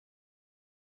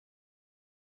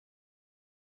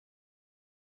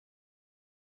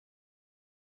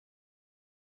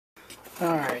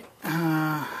Alright,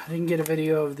 I didn't get a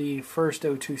video of the first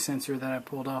O2 sensor that I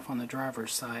pulled off on the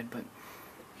driver's side, but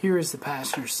here is the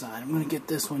passenger side. I'm going to get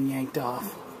this one yanked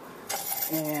off.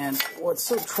 And what's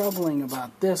so troubling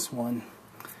about this one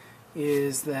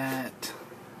is that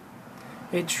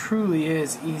it truly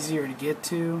is easier to get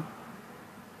to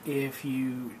if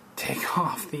you take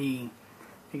off the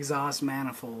exhaust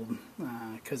manifold,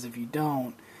 because if you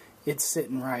don't, it's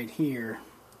sitting right here.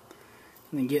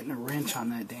 And then getting a wrench on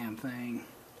that damn thing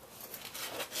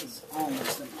is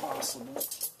almost impossible.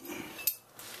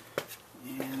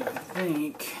 And I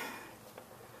think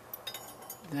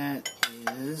that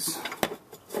is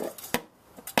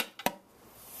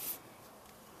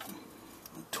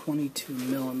 22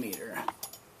 millimeter.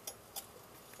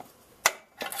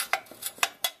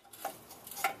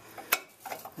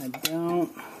 I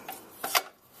don't.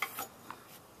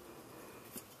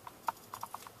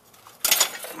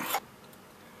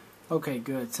 Okay,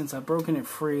 good. Since I've broken it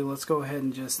free, let's go ahead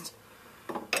and just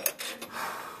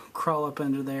crawl up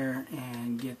under there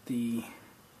and get the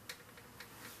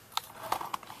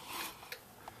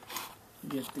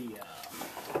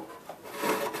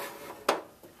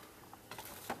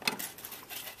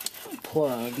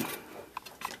plug.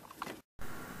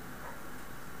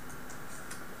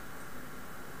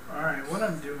 Alright, what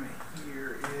I'm doing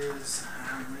here is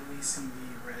I'm releasing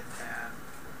the red tab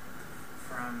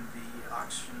from the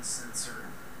oxygen sensor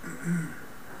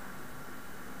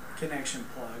connection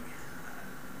plug.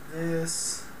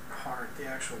 This part, the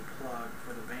actual plug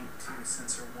for the bank 2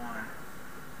 sensor 1,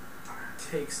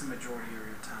 takes the majority of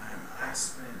your time. I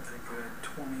spent a good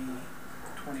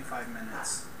 20-25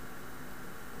 minutes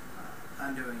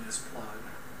undoing this plug,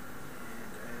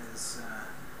 and as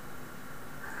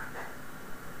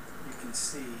you can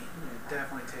see, it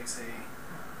definitely takes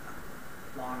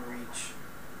a long reach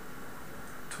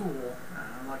tool.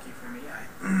 Lucky for me,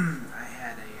 I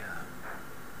had a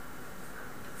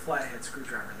flathead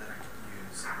screwdriver that I could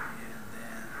use, and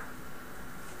then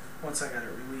once I got it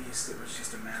released, it was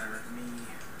just a matter of me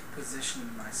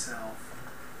positioning myself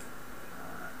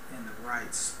in the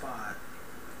right spot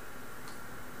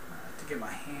to get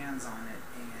my hands on it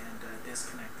and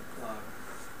disconnect the plug.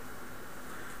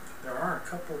 There are a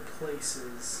couple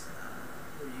places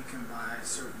where you can buy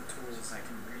certain tools that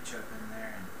can reach up in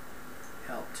there and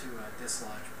help to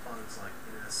dislodge plugs like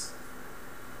this.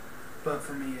 But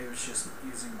for me, it was just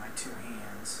using my two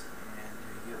hands, and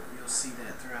you'll see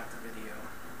that throughout the video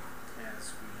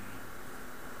as we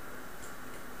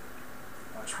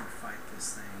watch me fight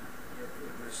this thing. It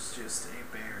was just a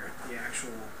bear. The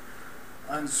actual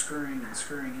unscrewing and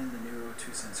screwing in the new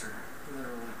O2 sensor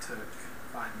literally took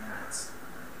 5 minutes.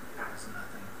 It was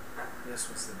nothing. This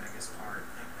was the biggest part.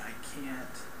 I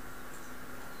can't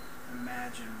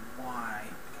imagine why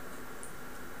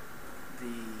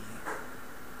the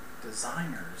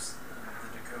designers of the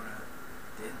Dakota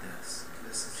did this.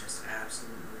 This is just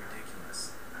absolutely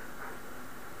ridiculous.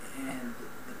 And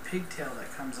the pigtail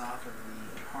that comes off of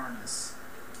the harness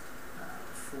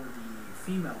for the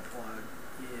female plug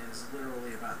is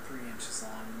literally about 3 inches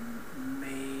long,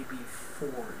 maybe 4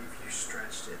 if you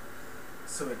stretched it.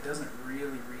 So it doesn't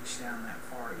really reach down that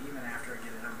far. Even after I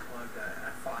get it unplugged,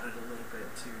 I fought it a little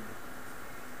bit to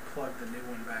plug the new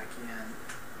one back in and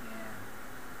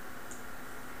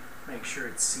make sure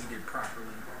it's seated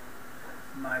properly.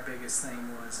 My biggest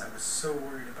thing was I was so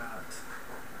worried about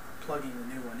plugging the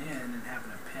new one in and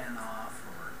having a pin off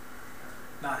or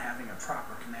not having a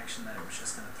proper connection that it was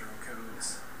just going to throw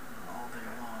codes all day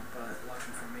long. But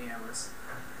lucky for me, I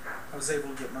was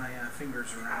able to get my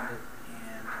fingers around it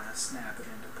and snap it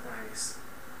into place.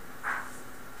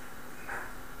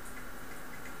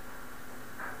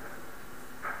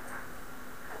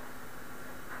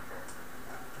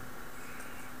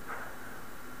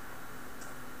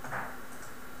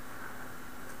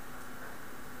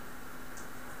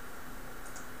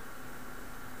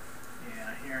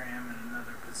 Yeah, here I am in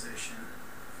another position,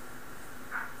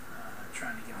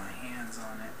 trying to get my hands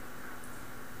on it,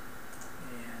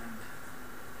 and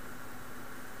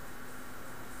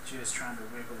just trying to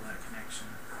wiggle that connection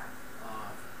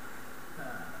off.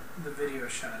 The video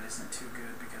shot isn't too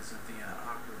good because of the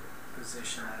awkward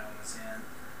position that I was in,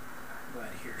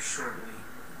 but here shortly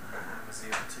I was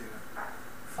able to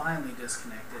finally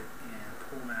disconnect it and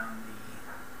pull down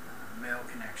the male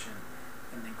connection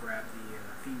and then grab the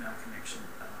female connection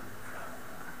of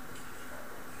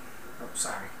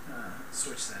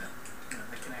switch that,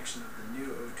 the connection of the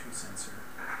new O2 sensor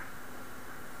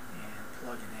and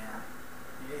plug it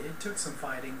in. It took some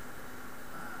fighting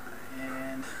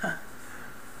and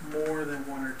more than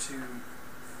 1 or 2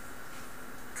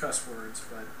 cuss words,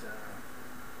 but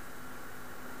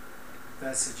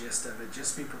that's the gist of it.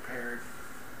 Just be prepared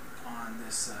on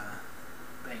this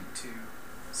Bank 2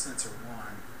 Sensor 1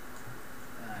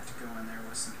 to go in there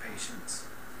with some patience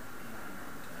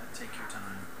and take your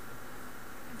time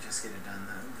and just get it done.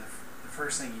 The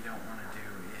first thing you don't want to do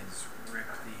is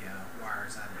rip the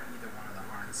wires out of either one of the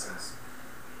harnesses.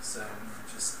 So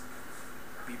just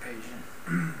be patient.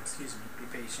 Excuse me. Be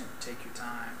patient. Take your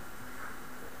time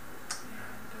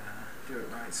and do it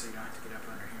right, so you don't have to get up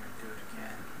under here and do it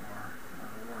again, or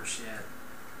worse yet,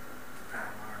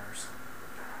 power wires.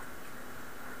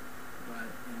 But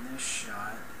in this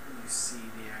shot, you see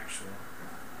the actual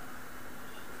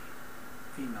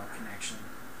female connection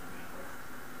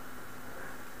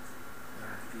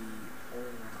of the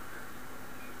old.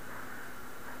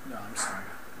 No, I'm sorry.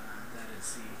 That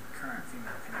is the current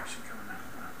female connection coming out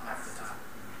off the top of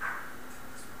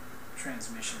the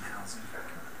transmission housing,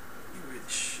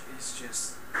 which is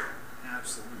just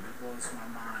absolutely blows my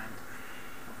mind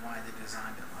of why they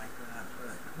designed it like that.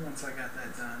 But once I got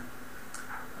that done,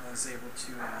 I was able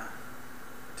to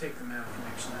take the male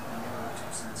connection out of the new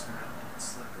O2 sensor and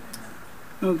slip it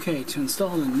in. Okay, to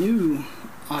install the new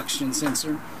oxygen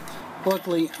sensor,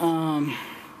 luckily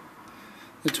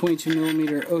the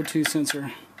 22mm O2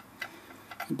 sensor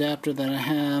adapter that I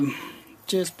have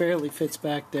just barely fits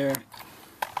back there,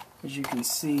 as you can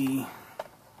see,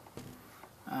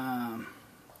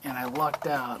 and I lucked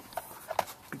out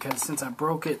because since I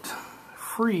broke it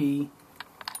free,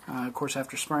 of course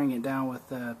after spraying it down with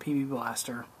the PB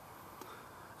Blaster,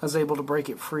 I was able to break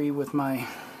it free with my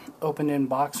open-end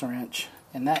box wrench,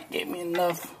 and that gave me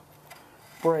enough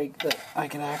break that I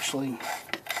could actually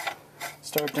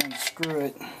start to unscrew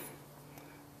it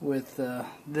with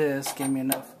this. Gave me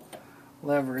enough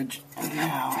leverage, and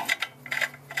now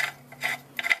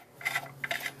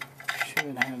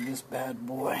should have this bad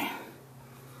boy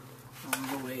on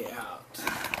the way out.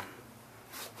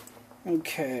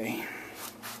 Okay,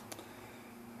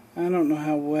 I don't know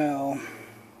how well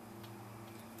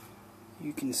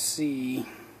you can see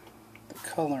the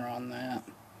color on that,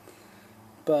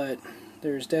 but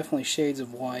there's definitely shades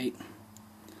of white,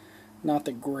 not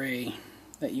the gray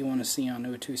that you want to see on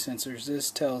O2 sensors.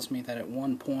 This tells me that at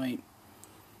one point,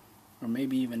 or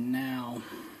maybe even now,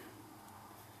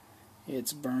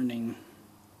 it's burning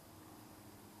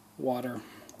water,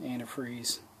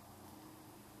 antifreeze,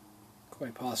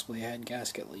 quite possibly a head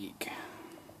gasket leak.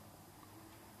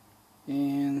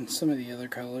 And some of the other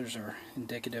colors are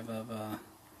indicative of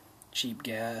cheap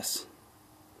gas.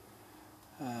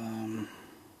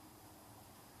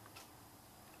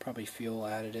 Probably fuel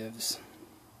additives.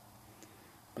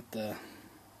 But the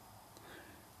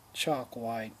chalk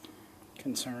white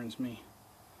concerns me.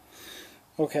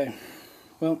 Okay,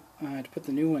 well, to put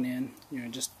the new one in,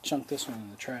 just chunk this one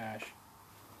in the trash.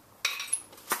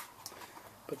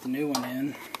 Put the new one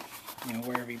in,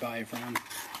 wherever you buy it from.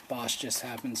 Bosch just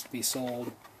happens to be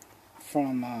sold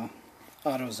from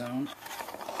AutoZone.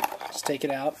 Just take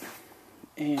it out,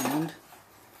 and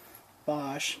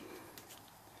Bosch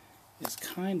is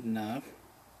kind enough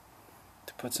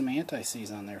to put some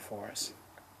anti-seize on there for us.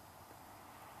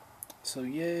 So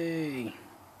yay!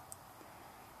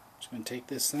 Just going to take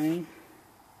this thing,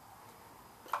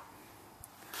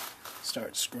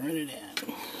 start screwing it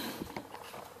in.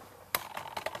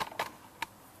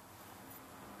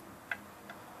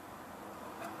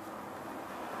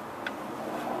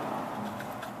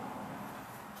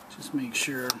 Just make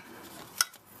sure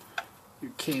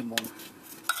your cable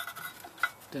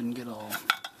doesn't get all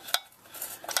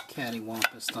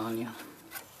cattywampus on you.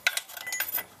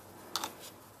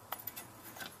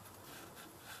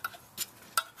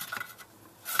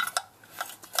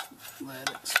 Let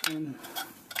it spin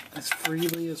as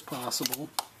freely as possible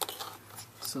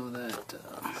so that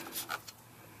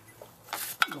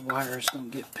the wires don't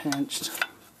get pinched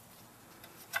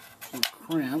or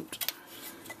crimped.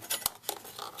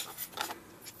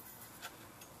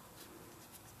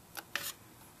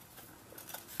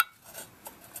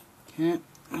 Okay,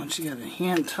 once you got it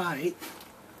hand tight,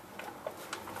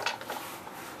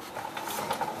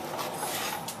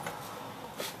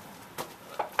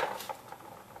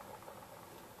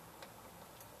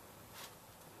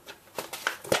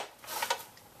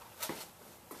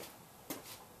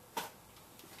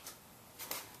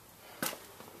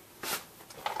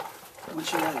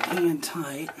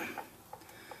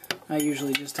 I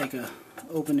usually just take a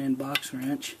open-end box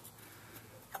wrench,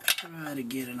 try to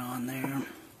get it on there.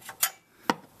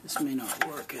 This may not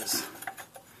work as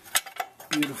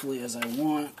beautifully as I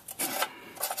want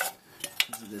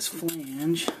because of this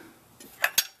flange,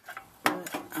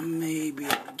 but I may be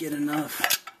able to get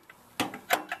enough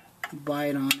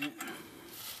bite on it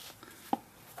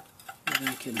that that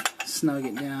I can snug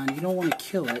it down. You don't want to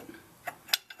kill it.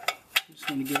 You just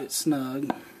want to get it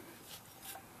snug.